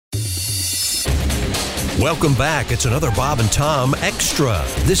Welcome back. It's another Bob and Tom Extra.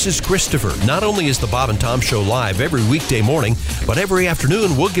 This is Christopher. Not only is the Bob and Tom Show live every weekday morning, but every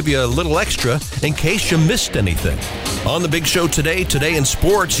afternoon we'll give you a little extra in case you missed anything. On the big show today in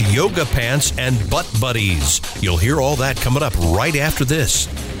sports, yoga pants and butt buddies. You'll hear all that coming up right after this.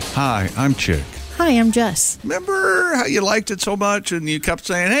 Hi, I'm Chick. Hi, I'm Jess. Remember how you liked it so much and you kept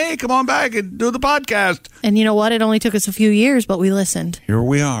saying, hey, come on back and do the podcast? And you know what? It only took us a few years, but we listened. Here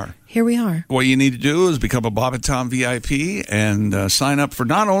we are. Here we are. What you need to do is become a Bob and Tom VIP and sign up for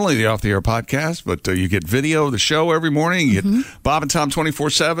not only the Off the Air podcast, but you get video of the show every morning. You get Bob and Tom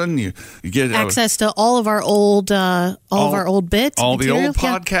 24/7. You get access to all of our old of our old bits, all material. the old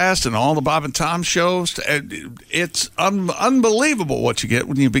podcasts, and all the Bob and Tom shows. It's unbelievable what you get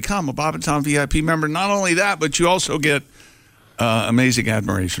when you become a Bob and Tom VIP member. Not only that, but you also get amazing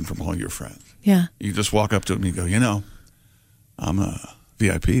admiration from all your friends. Yeah. You just walk up to them and you go, I'm a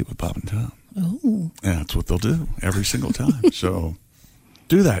VIP with Bob and Tom. Oh. And that's what they'll do every single time. So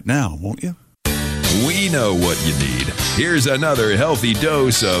do that now, won't you? We know what you need. Here's another healthy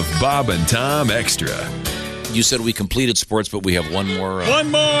dose of Bob and Tom Extra. You said we completed sports, but we have one more.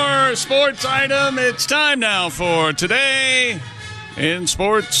 One more sports item. It's time now for Today in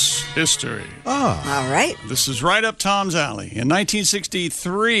Sports History. All right. This is right up Tom's alley. In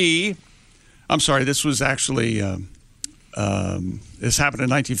 1963, I'm sorry, this was actually... this happened in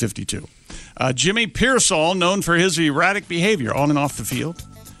 1952. Jimmy Piersall, known for his erratic behavior on and off the field.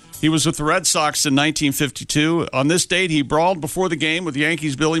 He was with the Red Sox in 1952. On this date, he brawled before the game with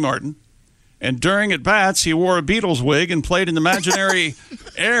Yankees' Billy Martin. And during at-bats, he wore a Beatles wig and played an imaginary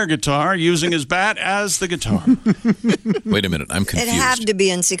air guitar using his bat as the guitar. Wait a minute, I'm confused. It had to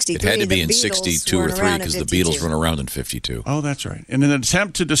be in 63. It had to be The in Beatles 62 or weren't 3 around because in the Beatles 52. run around in 52. Oh, that's right. In an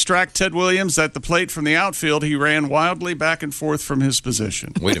attempt to distract Ted Williams at the plate from the outfield, he ran wildly back and forth from his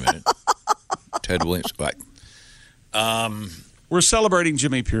position. Wait a minute. Ted Williams. What? We're celebrating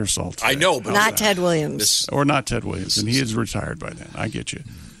Jimmy Piersall today. I know, but Not Ted Williams. Or not Ted Williams, and he is retired by then. I get you.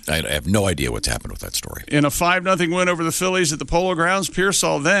 I have no idea what's happened with that story. In a 5-0 win over the Phillies at the Polo Grounds,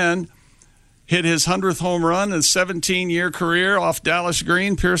 Piersall then hit his 100th home run in a 17-year career off Dallas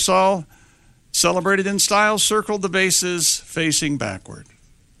Green. Piersall celebrated in style, circled the bases facing backward.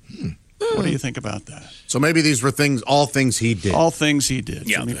 What do you think about that? So maybe these were all things he did. All things he did.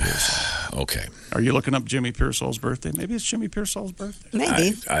 Yeah. Jimmy Piersall. Okay. Are you looking up Jimmy Piersall's birthday? Maybe it's Jimmy Piersall's birthday.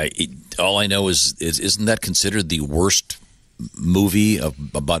 Maybe. All I know is isn't that considered the worst movie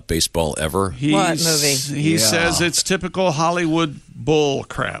about baseball ever? What movie? He says it's typical Hollywood bull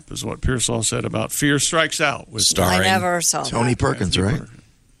crap, is what Piersall said about Fear Strikes Out. With Starring I never saw Tony that. Perkins, right?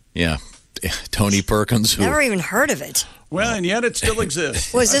 Yeah. Tony Perkins. Who, Never even heard of it. Well, and yet it still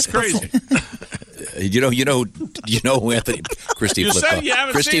exists. Was That's this crazy? you know who Anthony Christie You flipped said off. you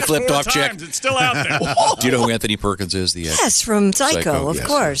haven't Christie seen it flipped 4 off check. times. It's still out there. Do you know who Anthony Perkins is? The Yes, from Psycho, of yes.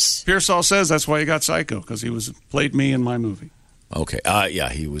 course. Piersall says that's why he got Psycho, because he played me in my movie. Okay. Yeah,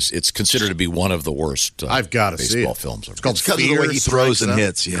 he was. It's considered to be one of the worst. I've got to see baseball it. films. It's called Because of the way he throws and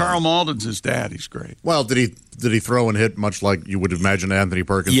hits. Yeah. Carl Malden's his dad. He's great. Well, did he throw and hit much like you would imagine Anthony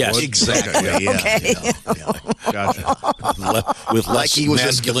Perkins Yes, would? exactly. Okay, Okay. Gotcha. With Like less he was in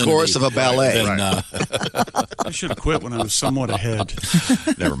the masculinity chorus of a ballet. than, I should have quit when I was somewhat ahead.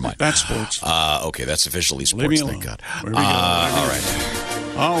 never mind. That's sports. Okay, that's officially Leave me sports. alone. Thank God. Where we go? All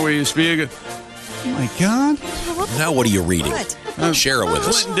right. Always be a good... Oh, my God. Now, what are you reading? What? Share it with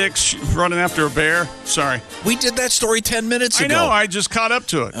us. Clinton Dix running after a bear. Sorry. We did that story 10 minutes I ago. know. I just caught up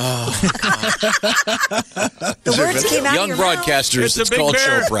to it. The words came out Young of your mouth. broadcasters, it's called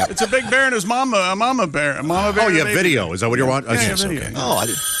bear. show prep. It's a big bear and his mama bear. A mama bear. Oh, you have baby. video. Is that what you're watching? Yeah, Yes, video. okay. Oh, I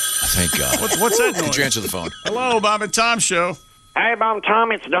didn't. Thank God. What's that Could noise? you answer the phone? Hello, Bob and Tom Show. Hey, Bob and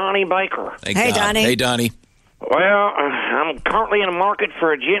Tom, it's Donnie Baker. Thank Hey, God. Donnie. Hey, Donnie. Well, I'm currently in the market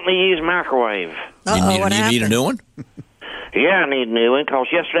for a gently used microwave. Uh-oh, what you happened? need a new one? Yeah, I need a new one, because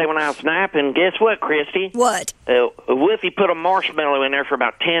yesterday when I was snapping, guess what, Christy? What? Wolfie put a marshmallow in there for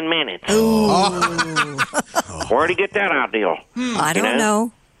about 10 minutes. Where'd he get that idea? I don't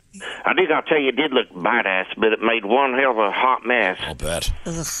know. I do gotta tell you, it did look badass, but it made one hell of a hot mess. I'll bet.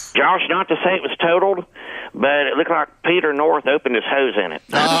 Josh, not to say it was totaled, but it looked like Peter North opened his hose in it.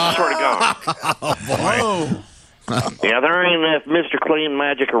 I swear to God. Oh, Yeah, there ain't enough Mr. Clean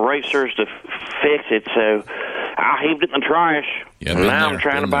Magic erasers to fix it, so I heaved it in the trash. Yeah, and been now there, I'm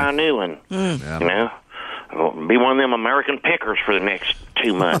trying to been buy a there. new one. You know? I'll be one of them American pickers for the next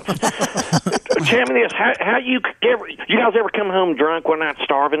 2 months. Tell me this: how you guys ever come home drunk one night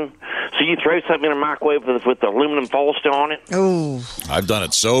starving? So you throw something in a microwave with the aluminum foil still on it? Oh. I've done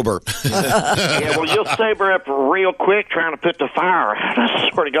it sober. Yeah, well, you'll sober up real quick trying to put the fire out. I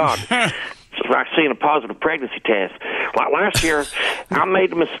swear to God. like seeing a positive pregnancy test. Like last year, I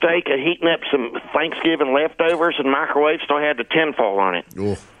made the mistake of heating up some Thanksgiving leftovers in the microwave, so I had the tinfoil on it.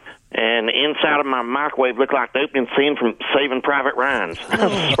 Ooh. And the inside of my microwave looked like the opening scene from Saving Private Ryan.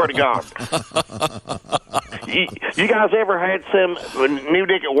 I swear to God. You guys ever had some new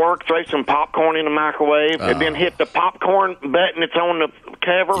dick at work throw some popcorn in the microwave and then hit the popcorn button that's on the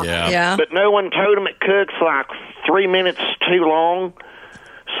cover? Yeah. But no one told them it cooks like 3 minutes too long.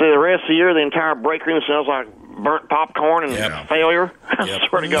 So the rest of the year, the entire break room smells like burnt popcorn and failure. I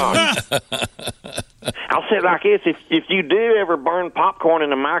swear to God. I'll say it like this. If you do ever burn popcorn in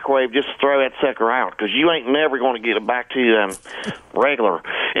the microwave, just throw that sucker out because you ain't never going to get it back to regular.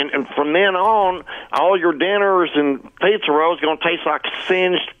 And from then on, all your dinners and pizza rolls are going to taste like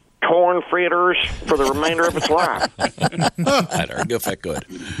singed corn fritters for the remainder of its life. That felt good.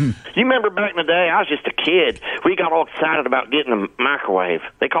 You remember back in the day, I was just a kid. We got all excited about getting a microwave.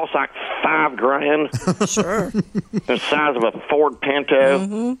 They cost like $5,000. Sure. The size of a Ford Pinto.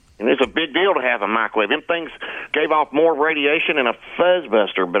 Mm-hmm. And it's a big deal to have a microwave. Them things gave off more radiation than a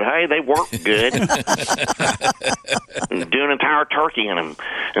fuzzbuster, but hey, they worked good. Do an entire turkey in them.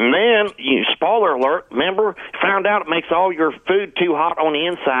 And then, spoiler alert, remember, found out it makes all your food too hot on the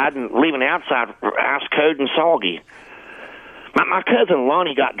inside and leaving the outside ice cold and soggy. My cousin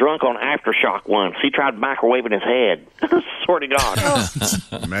Lonnie got drunk on Aftershock once. He tried microwaving his head. Swear to God.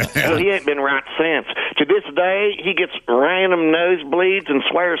 Man. Well, he ain't been right since. To this day, he gets random nosebleeds and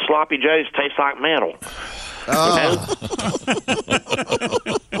swears Sloppy Joes taste like metal.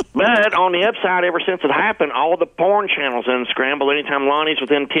 But on the upside, ever since it happened, all the porn channels unscramble anytime Lonnie's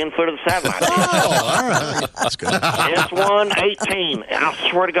within 10 foot of the satellite. All right. That's good. S118. I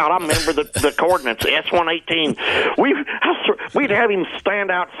swear to God, I remember the coordinates. S118. We'd have him stand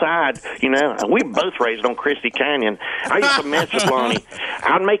outside. We both raised on Christie Canyon. I used to mess with Lonnie.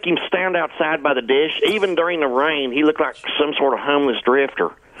 I'd make him stand outside by the dish. Even during the rain, he looked like some sort of homeless drifter.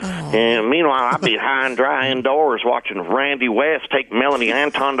 And meanwhile, I'd be high and dry indoors watching Randy West take Melanie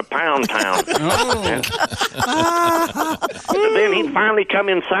Anton to Pound Town. Then he'd finally come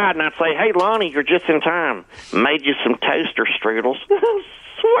inside, and I'd say, "Hey, Lonnie, you're just in time. Made you some toaster strudels."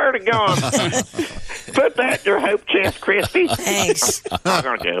 Swear to God. Put that in your hope chest, Christy. Thanks. I'm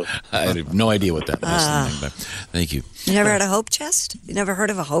going to go. I have no idea what that was. But thank you. You never heard of hope chest? You never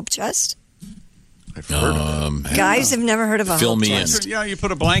heard of a hope chest? I've heard of it. Guys have never heard of a Fill hope me chest. Yeah, you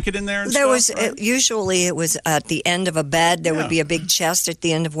put a blanket in there and There stuff, was right? usually it was at the end of a bed. There would be a big chest at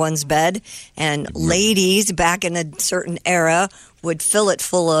the end of one's bed, and ladies back in a certain era would fill it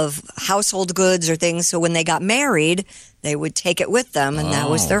full of household goods or things. So when they got married, they would take it with them, and that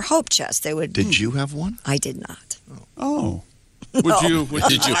was their hope chest. They would. Did you have one? I did not. Oh. No. Would you?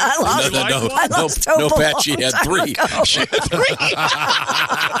 Did you? I lost- I lost hope No, a Pat, long she had time 3. ago.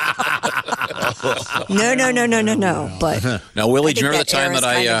 No. But Now, Willie, I do you remember the think time that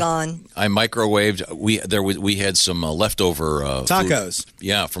that era's kinda gone. I microwaved? We had some leftover tacos. Food,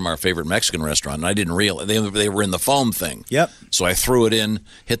 yeah, from our favorite Mexican restaurant, and I didn't realize they were in the foam thing. Yep. So I threw it in,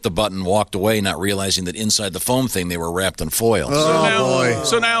 hit the button, walked away, not realizing that inside the foam thing they were wrapped in foil.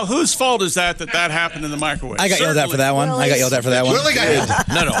 So now, whose fault is that happened in the microwave? I got yelled at for that one. I got yelled at for that one. Willie got it.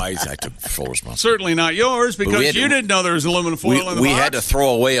 No, I took full responsibility. Certainly not yours because had to- you didn't know there was aluminum foil in the We box. had to throw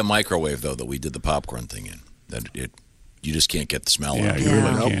away a microwave though that we did the popcorn thing in. You just can't get the smell Yeah, out. you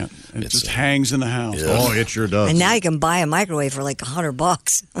really can't. It It's, just hangs in the house. Yeah. Oh, it sure does. and now you can buy a microwave for like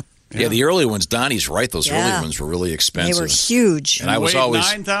 $100. Yeah, the early ones. Donnie's right. Those early Yeah. ones were really They expensive. were huge. And I was Weighed always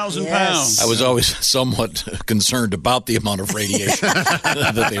 9,000 Yes. pounds. I was always somewhat concerned about the amount of radiation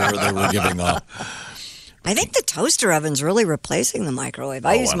that they were giving off. I think the toaster oven's really replacing the microwave.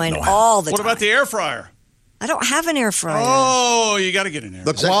 I use mine no. all the What time. about the air fryer? I don't have an air fryer. Oh, you got to get an air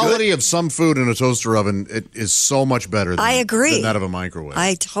The fryer. quality of some food in a toaster oven is so much better I agree. than that of a microwave.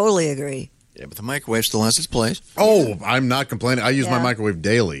 I totally agree. Yeah, but the microwave still has its place. Oh, I'm not complaining. I use my Yeah. microwave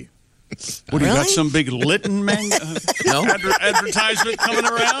daily. What, do you got Really? some big Litton No. advertisement coming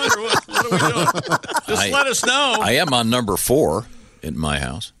around? Or what are we doing? Just let us know. I am on number 4 in my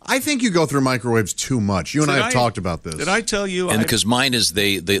house. I think you go through microwaves too much. You and I have talked about this. Did I tell you? And because mine is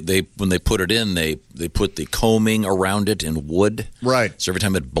they when they put it in, they put the coaming around it in wood. Right. So every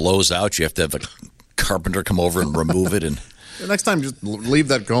time it blows out, you have to have a carpenter come over and remove it. And Next time, just leave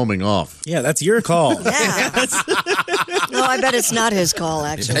that combing off. Yeah, that's your call. Yeah. No, I bet it's not his call,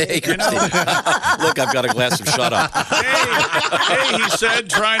 actually. hey, Christy, look, I've got a glass of shut up. Hey, he said,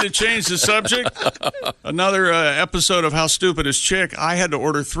 trying to change the subject. Another episode of How Stupid Is Chick. I had to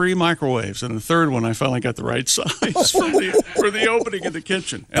order 3 microwaves, and the third one I finally got the right size for the opening of the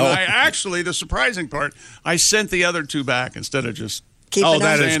kitchen. And I actually, the surprising part, I sent the other 2 back instead of just Keeping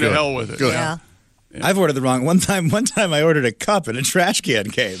that them. is Saying good. to hell with it. Good. Yeah. I've ordered the wrong one time I ordered a cup and a trash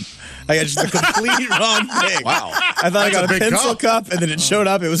can came. I got just the complete wrong thing. Wow. I thought I got a big pencil cup. cup and then it showed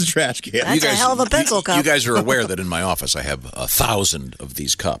up. It was a trash can. That's a hell of a pencil cup. You guys are aware that in my office I have 1,000 of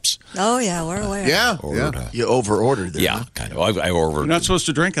these cups. Oh, yeah, we're aware. Yeah. Ordered, Yeah. You over-ordered there. yeah, kind of. I ordered. You're not supposed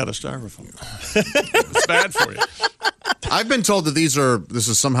to drink out of styrofoam. It's bad for you. I've been told that this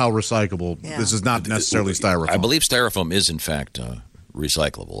is somehow recyclable. Yeah. This is not necessarily styrofoam. I believe styrofoam is in fact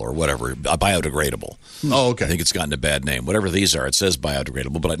recyclable or whatever, biodegradable. Oh, okay. I think it's gotten a bad name. Whatever these are, it says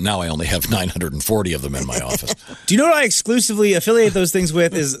biodegradable, but now I only have 940 of them in my office. Do you know what I exclusively affiliate those things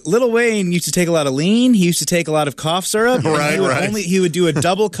with? Is Lil Wayne used to take a lot of lean. He used to take a lot of cough syrup. and Right, he would do a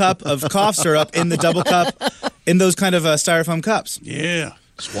double cup of cough syrup in the double cup in those kind of styrofoam cups. Yeah.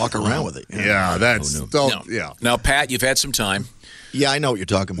 Just walk around with it. Yeah, that's No. yeah. Now, Pat, you've had some time. Yeah, I know what you're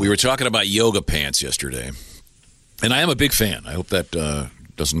talking about. We were talking about yoga pants yesterday, and I am a big fan. I hope that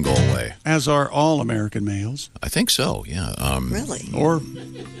doesn't go away. As are all American males. I think so, yeah. Really? Or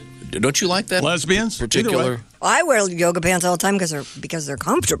Don't you like that lesbians. Either particular? way. I wear yoga pants all the time because they're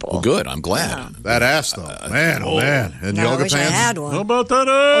comfortable. Well, good. I'm glad. That ass though, man, oh man, and No, I yoga wish pants. I had How one. about that?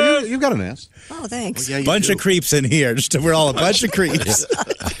 Oh, you've got an ass. Oh, thanks. Yeah, you Bunch do. of creeps in here. We're all a bunch of creeps.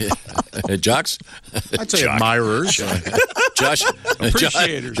 Jocks? I'd say admirers. Josh,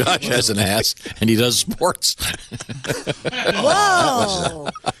 Appreciators. Josh has an ass, and he does sports. Whoa.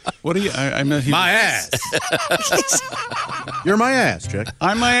 What do you? I meant My ass. You're my ass, Jack.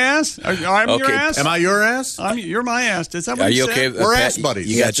 I'm my ass. I'm your Okay. ass. Am I your ass? You're my ass. Is that what Are he you said? okay? We're Pat, ass buddies.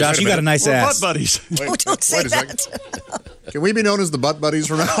 You got Josh, you got a nice We're ass. butt buddies. Oh, don't say wait a second. that. Can we be known as the butt buddies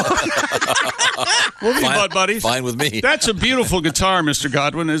from now on? We'll be Fine- butt buddies. Fine with me. That's a beautiful guitar, Mr.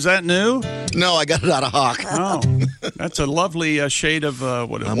 Godwin. Is that new? No, I got it out of Hawk. Oh, that's a lovely shade of what?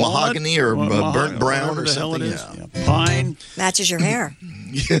 Walnut? Mahogany or burnt brown whatever or the hell it something, is. Yeah. Pine. Matches your hair.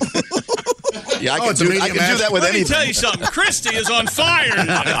 Yeah, I Oh, can it's a do medium ass. that with Let me anything. tell you something. Christy is on fire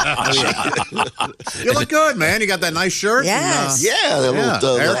today. You look good, man. You got that nice shirt. Yes. Yeah, that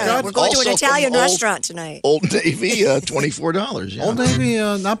little, haircut. We're going to an also Italian from restaurant tonight. Old Navy, $24. Yeah. Old Navy,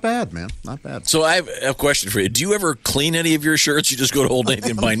 not bad, man. Not bad. So I have a question for you. Do you ever clean any of your shirts? You just go to Old Navy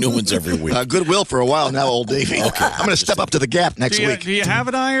and buy new ones every week? Goodwill for a while, now Old Navy. Okay. I'm going to step up to the Gap next Do you, week. do you have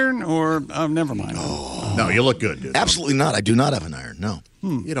an iron or never mind? No, you look good, dude. Absolutely not. I do not have an iron, no.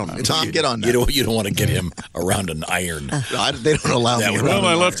 You don't. Tom, get on that. You don't want to get him around an iron. They don't allow That me would- around.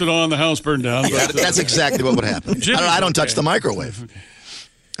 Well, I left it on. The house burned down. Yeah, but, that's exactly what would happen. Jimmy's I don't touch okay. the microwave.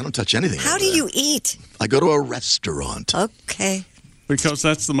 I don't touch anything. How over do there. you eat? I go to a restaurant. Okay. because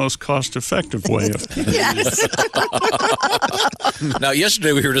that's the most cost-effective way of. Yes. Now,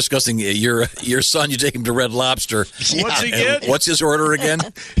 yesterday we were discussing your son. You take him to Red Lobster. What's he And get? What's his order again?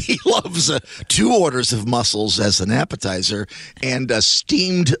 He loves 2 orders of mussels as an appetizer and a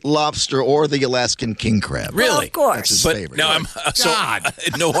steamed lobster or the Alaskan king crab. Really? Well, of course. That's his But favorite. now I'm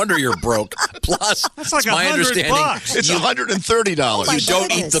no wonder you're broke. Plus, That's like it's my $100. understanding It's $130. my you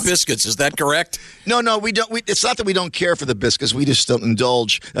don't eat goodness. the biscuits. Is that correct? No, we don't. It's not that we don't care for the biscuits. We just don't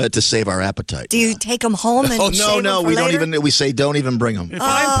indulge to save our appetite. Do you take them home and save No, them for we don't later? even. We say don't even bring them. If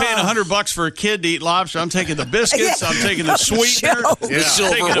I'm paying $100 for a kid to eat lobster, I'm taking the biscuits, I'm taking the sweetener, Joe. I'm taking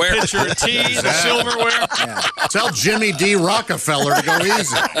silverware. a pitcher of tea, the silverware. Tell Jimmy D. Rockefeller to go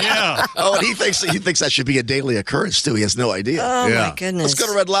easy. Yeah. Oh, and he thinks that should be a daily occurrence too. He has no idea. Oh, Yeah. my goodness. Let's go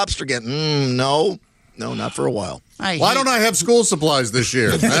to Red Lobster again. No, not for a while. Why don't I have school supplies this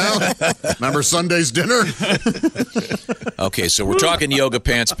year? Well, remember Sunday's dinner? Okay, so we're talking yoga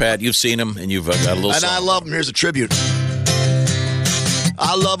pants, Pat. You've seen them, and you've got a little. And song. I love them. Here's a tribute.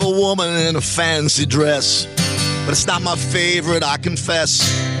 I love a woman in a fancy dress, but it's not my favorite, I confess.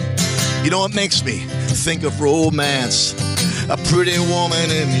 You know what makes me think of romance? A pretty woman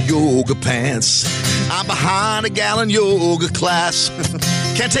in yoga pants. I'm behind a gal in yoga class.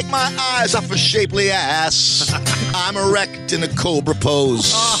 Can't take my eyes off her shapely ass. I'm erect in a cobra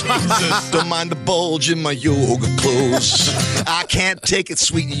pose. Don't mind the bulge in my yoga clothes. I can't take it,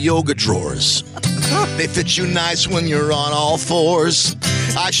 sweet yoga drawers. They fit you nice when you're on all fours.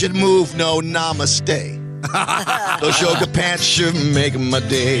 I should move, no namaste. Those yoga pants sure make my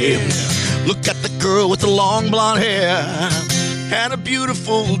day. Look at the girl with the long blonde hair and a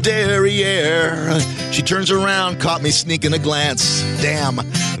beautiful derriere. She turns around, caught me sneaking a glance. Damn,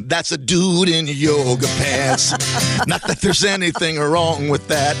 that's a dude in yoga pants. Not that there's anything wrong with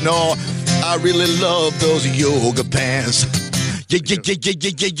that. No, I really love those yoga pants. Yeah,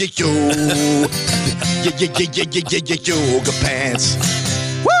 yoga pants.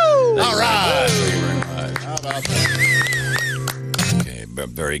 Woo! All right. Okay,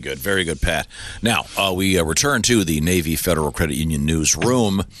 Very good. Very good, Pat. Now, we return to the Navy Federal Credit Union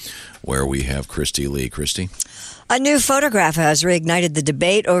newsroom where we have Christy Lee. Christy? A new photograph has reignited the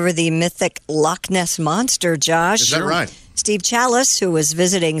debate over the mythic Loch Ness Monster, Josh. Is that right? Steve Chalice, who was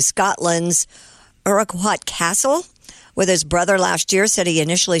visiting Scotland's Urquhart Castle with his brother last year, said he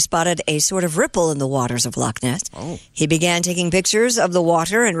initially spotted a sort of ripple in the waters of Loch Ness. Oh. He began taking pictures of the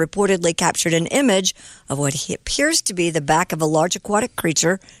water and reportedly captured an image of what he appears to be the back of a large aquatic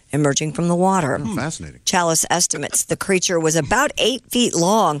creature emerging from the water. Fascinating. Chalice estimates the creature was about 8 feet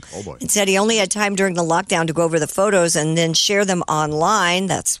long. Oh, boy. And said he only had time during the lockdown to go over the photos and then share them online.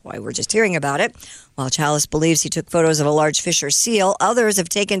 That's why we're just hearing about it. While Chalice believes he took photos of a large fish or seal, others have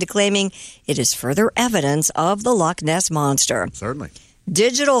taken to claiming it is further evidence of the Loch Ness Monster. Certainly.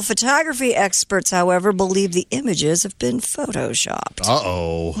 Digital photography experts, however, believe the images have been photoshopped.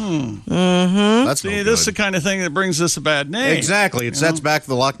 Uh-oh. That's no See, good. this is the kind of thing that brings us a bad name. Exactly. It sets back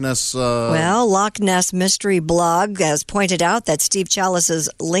the Loch Ness... Well, Loch Ness Mystery Blog has pointed out that Steve Chalice's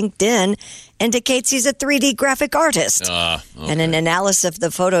LinkedIn indicates he's a 3D graphic artist. And an analysis of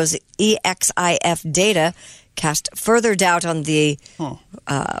the photo's EXIF data cast further doubt on the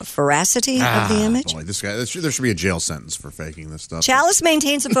veracity of the image. Boy, this guy, there should be a jail sentence for faking this stuff. Chalice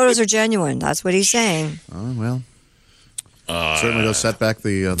maintains the photos are genuine. That's what he's saying. Oh, well. Certainly does set back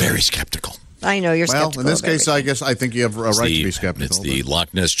the... Very skeptical. I know you're Well, skeptical. in this of case, everything. I think you have a right to be skeptical. It's the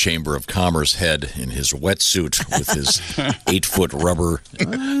Loch Ness Chamber of Commerce head in his wetsuit with his 8-foot rubber.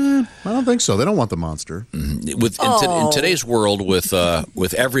 I don't think so. They don't want the monster. In today's world, with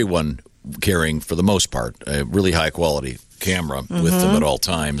everyone carrying, for the most part, a really high-quality camera with them at all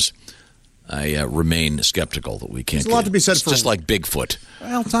times, I remain skeptical that we can't. There's a lot to be said it's for just like Bigfoot.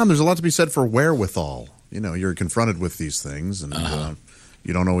 Well, Tom, there's a lot to be said for wherewithal. You know, you're confronted with these things, and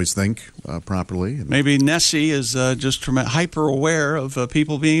you don't always think properly. Maybe Nessie is just hyper aware of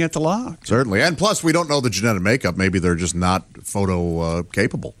people being at the loch. Certainly. And plus, we don't know the genetic makeup. Maybe they're just not photo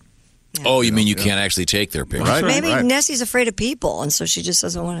capable. Oh, you mean you can't actually take their pictures? Right. Maybe Nessie's afraid of people, and so she just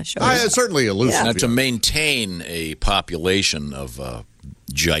doesn't want to show us. It's certainly elusive. Now, to maintain a population of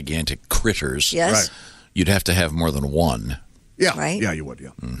gigantic critters, Yes. you'd have to have more than one. Yeah, Right? yeah, you would,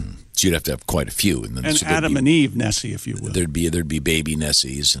 yeah. So you'd have to have quite a few. And then And so there'd Adam be- and Eve Nessie, if you will. There'd be baby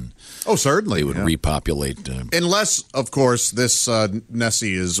Nessies, and Oh, certainly. they would yeah. repopulate. Unless, of course, this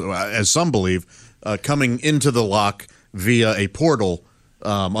Nessie is, as some believe, coming into the loch via a portal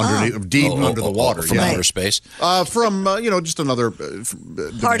underneath, deep under the water. from outer space. From just another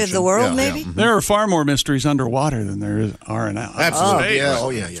Part of the world, maybe? There are far more mysteries underwater than there are in outer Absolutely. space.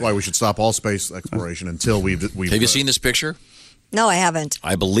 Yeah. That's why we should stop all space exploration until we've Have you seen this picture? No, I haven't.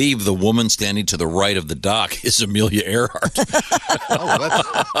 I believe the woman standing to the right of the dock is Amelia Earhart.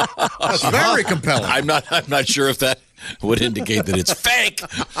 That's very compelling. I'm not sure if that would indicate that it's fake,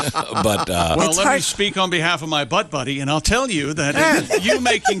 but Well, let me speak on behalf of my butt buddy, and I'll tell you that you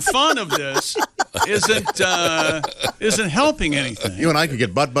making fun of this isn't helping anything. You and I could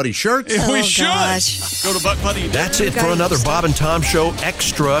get Butt Buddy shirts. We should gosh. go to Butt Buddy. That's it for another Bob and Tom Show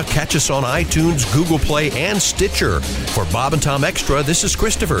Extra. Catch us on iTunes, Google Play, and Stitcher. For Bob and Tom Extra, this is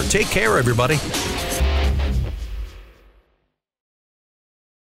Christopher. Take care, everybody.